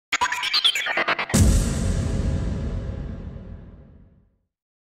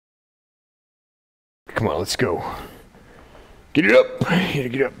Come on, let's go. Get it up.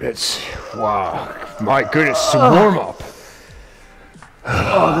 Get up. That's, wow. My goodness, it's a warm up.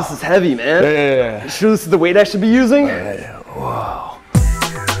 Oh, this is heavy, man. Yeah. You sure this is the weight I should be using? Wow.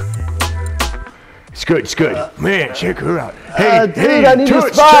 It's good, it's good. Man, check her out. Hey, dude, I need a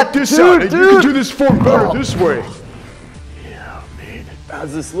Toots, spot. check this Dude, out. You can do this form better this way. Yeah, man.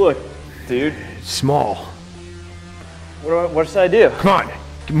 How's this look, dude? It's small. What should I do? Come on,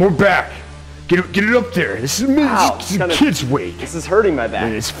 get more back. Get it up there. This is a kid's weight. This is hurting my back.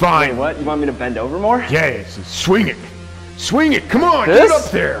 Man, it's fine. Wait, what? You want me to bend over more? Yeah, swing it. Swing it. Come on, this? get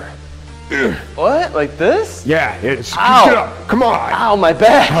up there. What? Like this? Yeah, it's Ow. Get up. Come on. Ow, my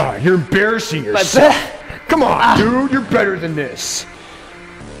back. You're embarrassing yourself. My back. Come on, dude. You're better than this.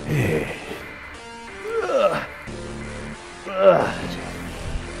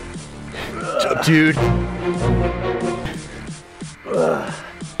 What's up, dude?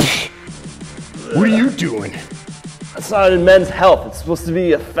 What are you doing? That's not in men's health. It's supposed to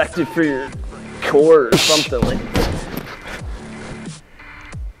be effective for your core or something like that.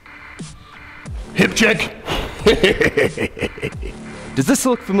 Hip check. Does this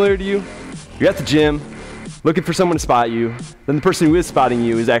look familiar to you? You're at the gym, looking for someone to spot you, then the person who is spotting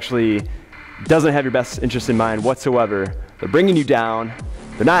you is actually doesn't have your best interest in mind whatsoever. They're bringing you down.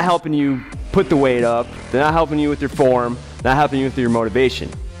 They're not helping you put the weight up. They're not helping you with your form, not helping you with your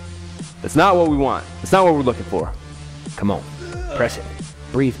motivation. That's not what we want. That's not what we're looking for. Come on, press it.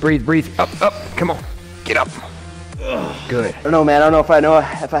 Breathe, breathe, breathe. Up, up. Come on, get up. Good. I don't know, man. I don't know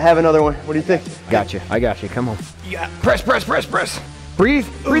if I have another one. What do you think? Got you. I got you. Come on. Yeah. Press, press, press, press. Breathe.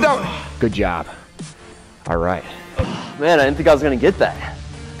 Breathe out. Good job. All right. Man, I didn't think I was gonna get that.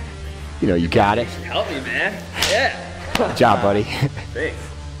 You know, you got it. Help me, man. Yeah. Good job, buddy. Thanks.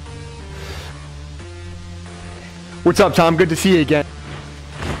 What's up, Tom? Good to see you again.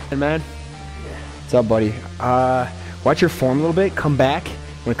 Hey, man. What's up, buddy? Watch your form a little bit. Come back.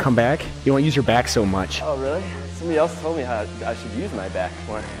 Want to come back? You don't use your back so much. Oh, really? Somebody else told me how I should use my back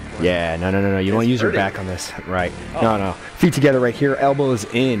more. Yeah, no. You don't want to use your back on this. Right. Oh. No. Feet together right here. Elbows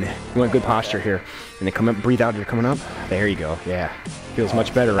in. You want good posture here. And then come up, breathe out. You're coming up. There you go. Yeah. Feels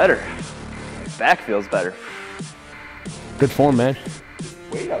much better. Better. My back feels better. Good form, man.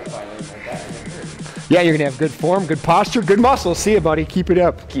 Weight up finally. My back. Yeah, you're going to have good form, good posture, good muscle. See you, buddy. Keep it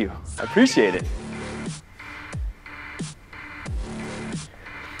up. Thank you. I appreciate it.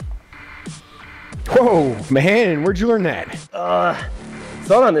 Whoa, man. Where'd you learn that?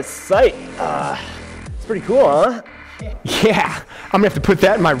 It's on this site. It's pretty cool, huh? Yeah. I'm going to have to put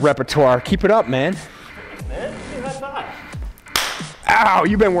that in my repertoire. Keep it up, man. Thanks, man. High five. Ow,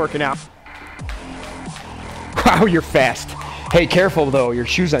 you've been working out. Wow, you're fast. Hey, careful, though. Your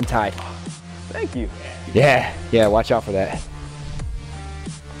shoe's untied. Thank you. Yeah, watch out for that.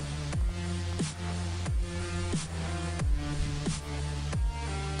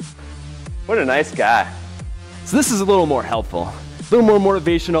 What a nice guy. So this is a little more helpful, a little more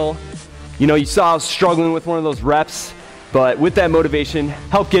motivational. You know, you saw I was struggling with one of those reps, but with that motivation,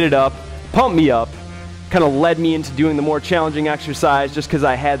 helped get it up, pumped me up, kind of led me into doing the more challenging exercise just because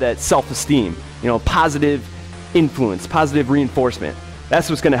I had that self-esteem, you know, positive influence, positive reinforcement. That's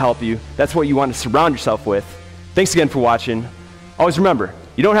what's going to help you. That's what you want to surround yourself with. Thanks again for watching. Always remember,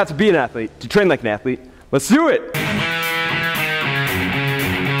 you don't have to be an athlete to train like an athlete. Let's do it.